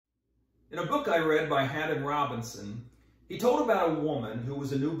In a book I read by Haddon Robinson, he told about a woman who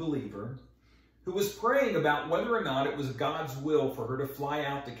was a new believer who was praying about whether or not it was God's will for her to fly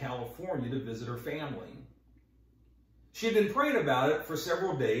out to California to visit her family. She had been praying about it for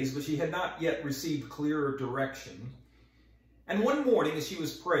several days, but she had not yet received clear direction. And one morning as she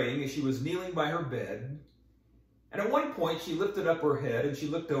was praying, as she was kneeling by her bed, and at one point she lifted up her head and she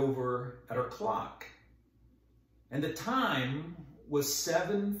looked over at her clock. And the time was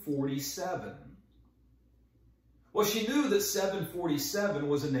 7:47. Well, she knew that 747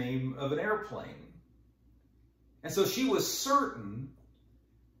 was the name of an airplane. And so she was certain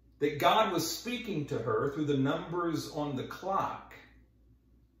that God was speaking to her through the numbers on the clock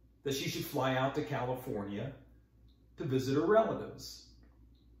that she should fly out to California to visit her relatives.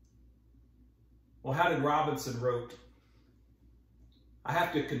 Well, Haddon Robinson wrote, "I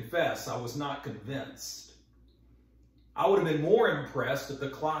have to confess I was not convinced. I would have been more impressed if the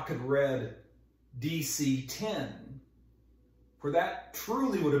clock had read DC 10, for that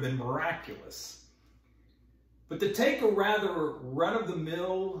truly would have been miraculous. But to take a rather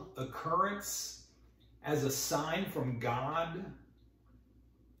run-of-the-mill occurrence as a sign from God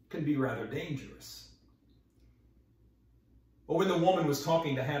can be rather dangerous." Well, when the woman was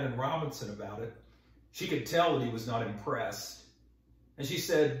talking to Haddon Robinson about it, she could tell that he was not impressed. And she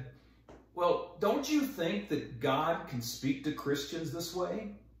said, "Well, don't you think that God can speak to Christians this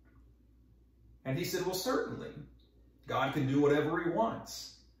way?" And he said, "Well, certainly. God can do whatever he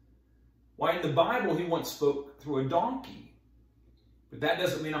wants. Why, in the Bible, he once spoke through a donkey. But that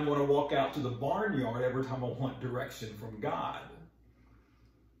doesn't mean I'm going to walk out to the barnyard every time I want direction from God."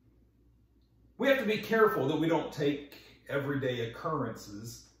 We have to be careful that we don't take everyday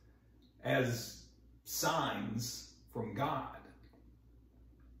occurrences as signs from God.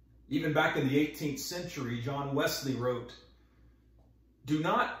 Even back in the 18th century, John Wesley wrote, "Do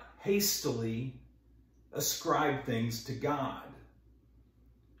not hastily ascribe things to God.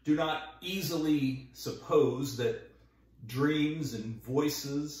 Do not easily suppose that dreams and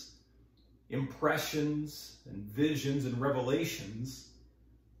voices, impressions and visions and revelations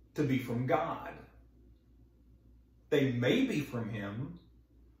to be from God. They may be from him,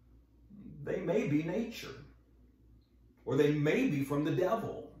 they may be nature, or they may be from the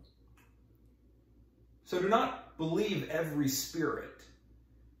devil. So do not believe every spirit,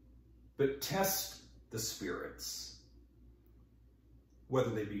 but test the spirits,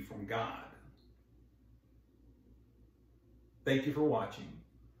 whether they be from God." Thank you for watching,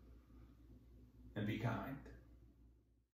 and be kind.